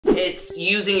It's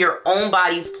using your own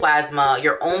body's plasma,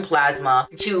 your own plasma,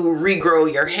 to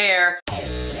regrow your hair.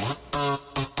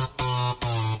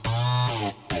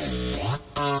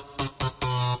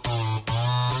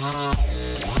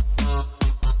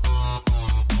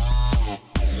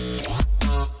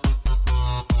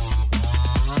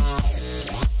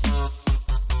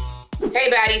 Hey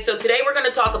baddies, so today we're going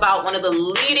to talk about one of the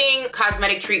leading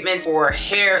cosmetic treatments for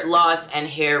hair loss and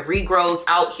hair regrowth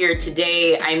out here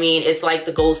today. I mean, it's like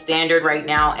the gold standard right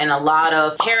now, and a lot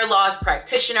of hair loss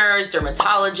practitioners,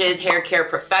 dermatologists, hair care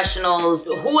professionals,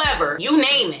 whoever, you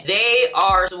name it, they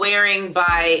are swearing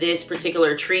by this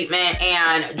particular treatment.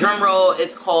 And drum roll,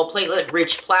 it's called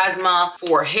platelet-rich plasma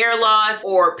for hair loss,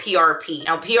 or PRP.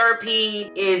 Now,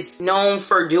 PRP is known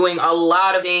for doing a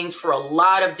lot of things for a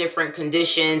lot of different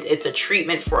conditions. It's a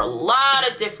treatment for a lot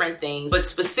of different things, but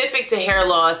specific to hair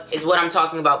loss is what I'm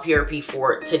talking about PRP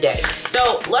for today.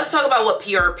 So let's talk about what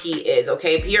PRP is,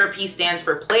 okay? PRP stands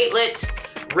for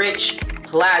platelet-rich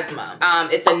plasma.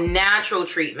 It's a natural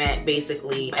treatment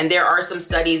basically, and there are some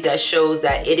studies that shows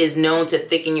that it is known to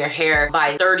thicken your hair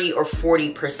by 30 or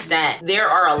 40%. There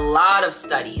are a lot of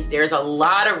studies, there's a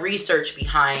lot of research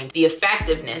behind the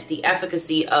effectiveness, the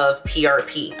efficacy of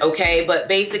PRP, okay? But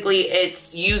basically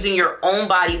it's using your own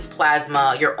body's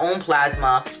plasma, your own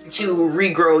plasma, to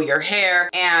regrow your hair.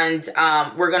 And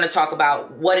we're gonna talk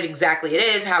about what exactly it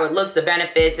is, how it looks, the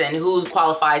benefits, and who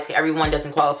qualifies. Everyone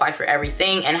doesn't qualify for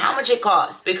everything, and how much it costs.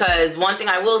 Because one thing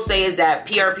I will say is that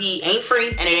PRP ain't free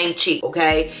and it ain't cheap,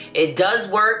 okay? It does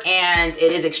work, and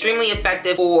it is extremely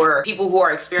effective for people who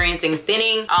are experiencing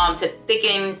thinning, to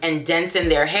thicken and densen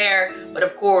their hair. But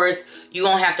of course, you're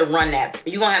gonna have to run that.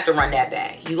 You're gonna have to run that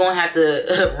bag. You're gonna have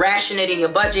to ration it in your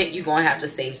budget. You're gonna have to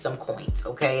save some coins,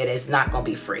 okay? It is not gonna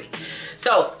be free.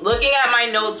 So looking at my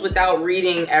notes without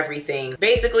reading everything,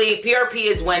 basically PRP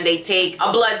is when they take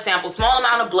a blood sample, small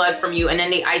amount of blood from you, and then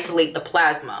they isolate the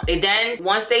plasma. They then,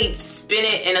 once they spin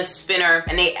it in a spinner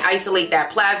and they isolate that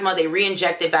plasma, they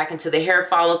re-inject it back into the hair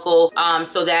follicle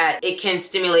so that it can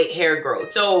stimulate hair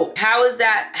growth. So how does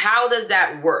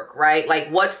that work, right? Like,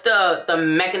 what's the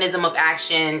mechanism of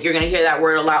action? You're gonna hear that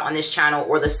word a lot on this channel,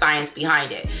 or the science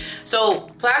behind it.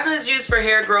 So plasma is used for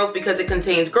hair growth because it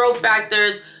contains growth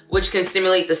factors, which can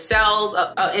stimulate the cells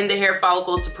in the hair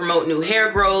follicles to promote new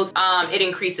hair growth. It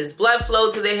increases blood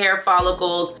flow to the hair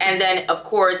follicles. And then of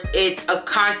course, it's a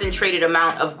concentrated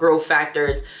amount of growth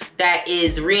factors that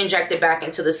is re-injected back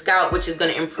into the scalp, which is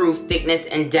gonna improve thickness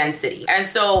and density. And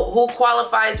so who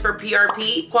qualifies for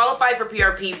PRP? Qualify for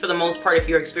PRP for the most part if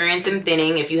you're experiencing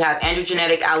thinning, if you have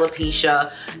androgenetic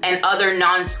alopecia, and other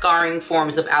non-scarring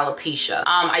forms of alopecia.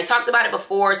 I talked about it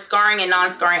before, scarring and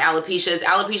non-scarring alopecias.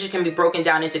 Alopecia can be broken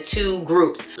down into two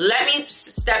groups. Let me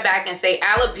step back and say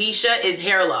alopecia is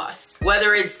hair loss.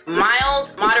 Whether it's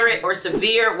mild, moderate, or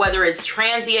severe, whether it's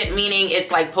transient, meaning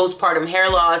it's like postpartum hair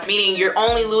loss, meaning you're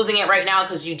only losing it right now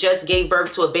because you just gave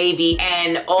birth to a baby,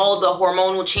 and all the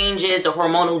hormonal changes, the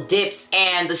hormonal dips,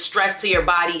 and the stress to your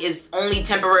body is only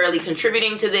temporarily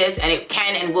contributing to this, and it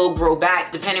can and will grow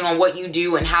back depending on what you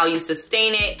do and how you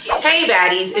sustain it. Hey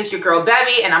baddies, it's your girl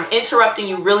Bevy, and I'm interrupting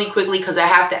you really quickly because I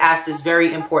have to ask this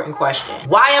very important question.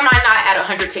 Why am I not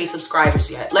at 100K subscribers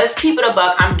yet? Let's keep it a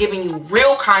buck. I'm giving you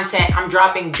real content. I'm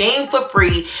dropping game for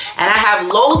free, and I have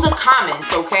loads of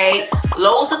comments, okay?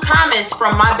 Loads of comments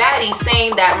from my baddies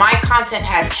saying that my content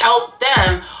has helped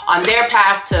them on their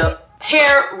path to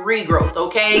hair regrowth,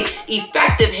 okay?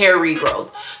 Effective hair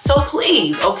regrowth. So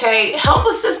please, okay, help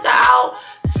a sister out.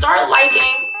 Start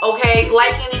liking, okay?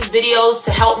 Liking these videos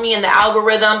to help me in the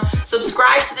algorithm.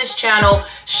 Subscribe to this channel.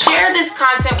 Share this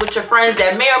content with your friends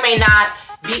that may or may not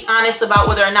be honest about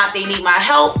whether or not they need my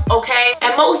help, okay?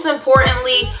 And most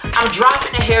importantly, I'm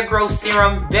dropping a hair growth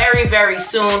serum very, very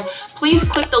soon. Please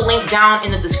click the link down in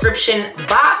the description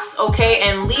box, okay?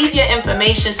 And leave your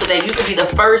information so that you can be the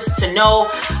first to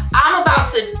know. I'm about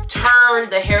to turn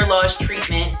the hair loss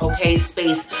treatment, okay,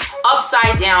 space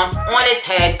upside down on its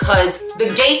head, because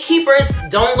the gatekeepers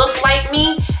don't look like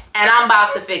me, and I'm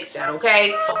about to fix that,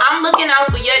 okay? I'm looking out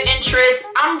for your interests.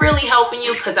 I'm really helping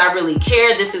you because I really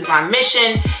care. This is my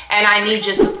mission, and I need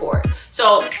your support.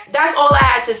 So that's all I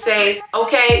had to say,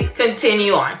 okay?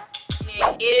 Continue on.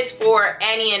 It is for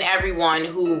any and everyone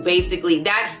who basically,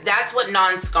 that's what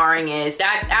non-scarring is.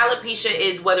 That's alopecia,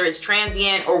 is whether it's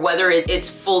transient or whether it's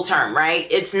full term, right?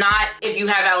 It's not, if you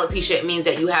have alopecia, it means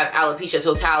that you have alopecia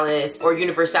totalis or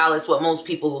universalis, what most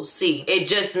people see. It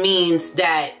just means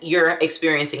that you're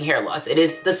experiencing hair loss. It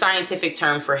is the scientific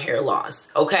term for hair loss,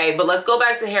 okay? But let's go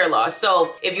back to hair loss.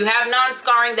 So if you have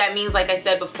non-scarring, that means, like I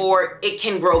said before, it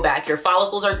can grow back. Your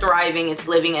follicles are thriving, it's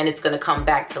living, and it's gonna come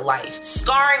back to life.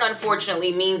 Scarring, unfortunately,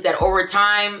 unfortunately means that over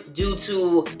time, due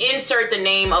to insert the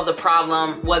name of the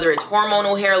problem, whether it's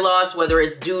hormonal hair loss, whether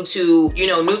it's due to, you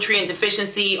know, nutrient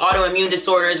deficiency, autoimmune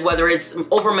disorders, whether it's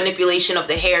over manipulation of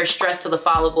the hair, stress to the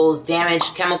follicles, damage,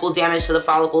 chemical damage to the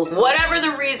follicles, whatever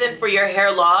the reason for your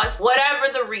hair loss,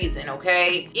 whatever the reason,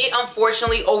 okay, it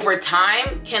unfortunately over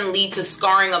time can lead to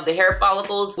scarring of the hair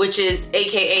follicles, which is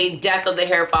AKA death of the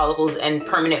hair follicles and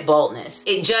permanent baldness.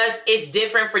 It's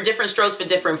different for different strokes for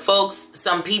different folks.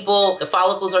 Some people, the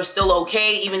follicles are still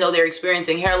okay, even though they're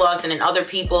experiencing hair loss, and in other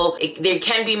people, they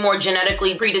can be more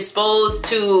genetically predisposed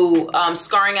to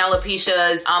scarring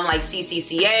alopecias, like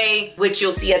CCCA, which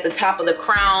you'll see at the top of the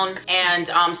crown, and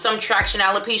some traction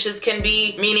alopecias can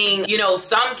be, meaning, you know,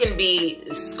 some can be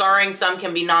scarring, some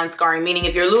can be non-scarring, meaning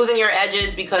if you're losing your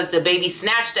edges because the baby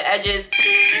snatched the edges,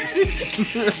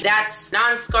 that's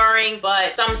non-scarring.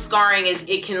 But some scarring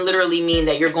it can literally mean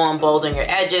that you're going bald on your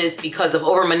edges because of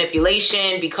over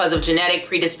manipulation, because of genetic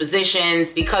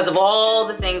predispositions, because of all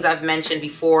the things I've mentioned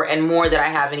before and more that I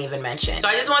haven't even mentioned. So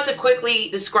I just want to quickly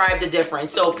describe the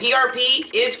difference. So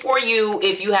PRP is for you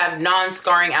if you have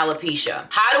non-scarring alopecia.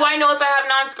 How do I know if I have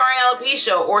non-scarring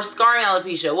alopecia or scarring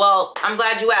alopecia? Well, I'm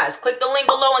glad you asked. Click the link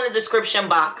below in the description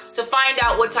box to find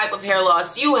out what type of hair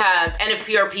loss you have and if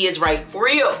PRP is right for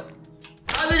you.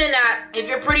 Other than that, if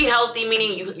you're pretty healthy,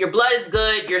 meaning your blood is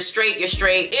good, you're straight,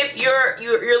 if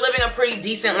you're living a pretty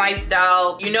decent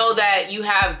lifestyle, you know that you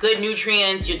have good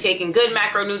nutrients, you're taking good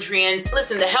macronutrients.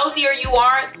 Listen, the healthier you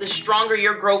are, the stronger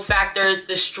your growth factors,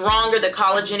 the stronger the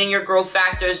collagen in your growth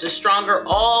factors, the stronger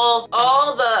all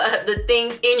the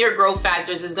things in your growth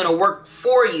factors is gonna work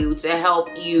for you to help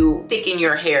you thicken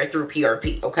your hair through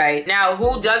PRP, okay? Now,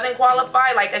 who doesn't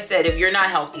qualify? Like I said, if you're not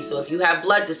healthy, so if you have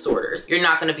blood disorders, you're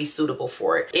not gonna be suitable for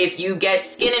it. If you get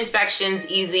skin infections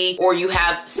easy or you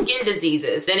have skin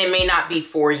diseases, then it may not be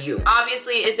for you.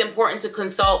 Obviously, it's important to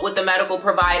consult with a medical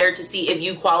provider to see if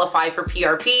you qualify for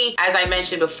PRP, as I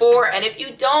mentioned before. And if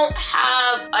you don't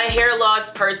have a hair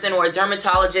loss person or a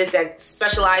dermatologist that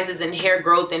specializes in hair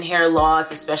growth and hair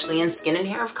loss, especially in skin and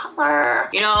hair of color,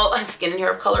 you know, skin and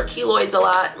hair of color keloids a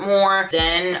lot more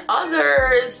than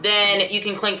others, then you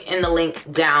can click in the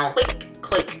link down.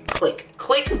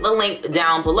 Click the link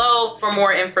down below for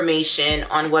more information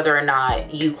on whether or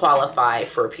not you qualify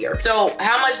for PRP. So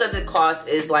how much does it cost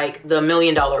is like the $1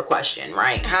 million question,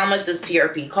 right? How much does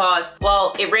PRP cost?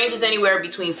 Well, it ranges anywhere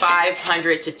between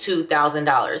 $500 to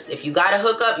 $2,000. If you got a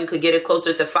hookup, you could get it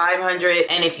closer to $500.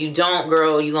 And if you don't,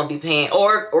 girl, you're gonna be paying,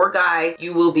 or guy,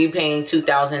 you will be paying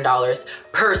 $2,000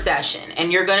 per session.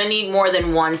 And you're gonna need more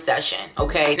than one session,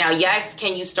 okay? Now, yes,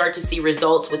 can you start to see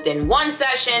results within one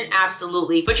session?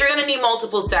 Absolutely. But you're gonna need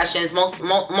multiple sessions,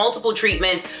 multiple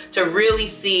treatments to really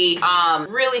see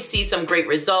some great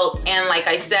results. And like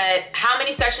I said, how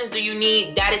many sessions do you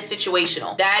need? That is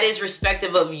situational. That is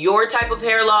respective of your type of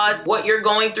hair loss, what you're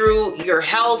going through, your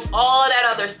health, all that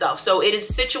other stuff. So it is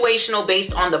situational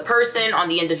based on the person, on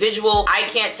the individual. I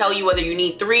can't tell you whether you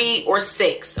need 3 or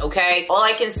 6, okay? All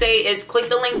I can say is click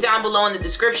the link down below in the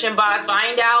description box,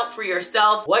 find out for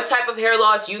yourself what type of hair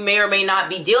loss you may or may not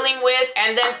be dealing with,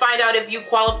 and then find out if you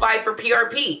qualify for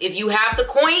PRP. If you have the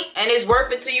coin and it's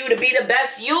worth it to you to be the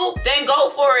best you, then go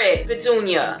for it,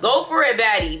 Petunia. Go for it,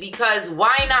 baddie, because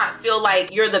why not feel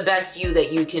like you're the best you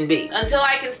that you can be? Until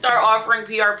I can start offering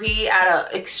PRP at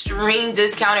an extreme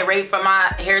discounted rate for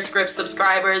my Hairscripts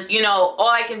subscribers, you know, all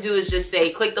I can do is just say,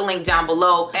 click the link down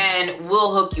below and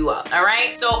we'll hook you up, all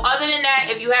right? So other than that,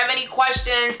 if you have any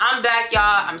questions, I'm back,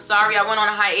 y'all. I'm sorry I went on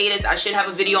a hiatus. I should have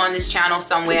a video on this channel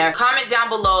somewhere. Comment down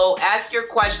below, ask your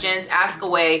questions, ask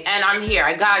away, and I'm here.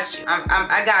 I got you.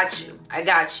 I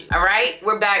got you. All right,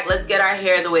 we're back. Let's get our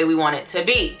hair the way we want it to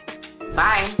be.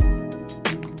 Bye.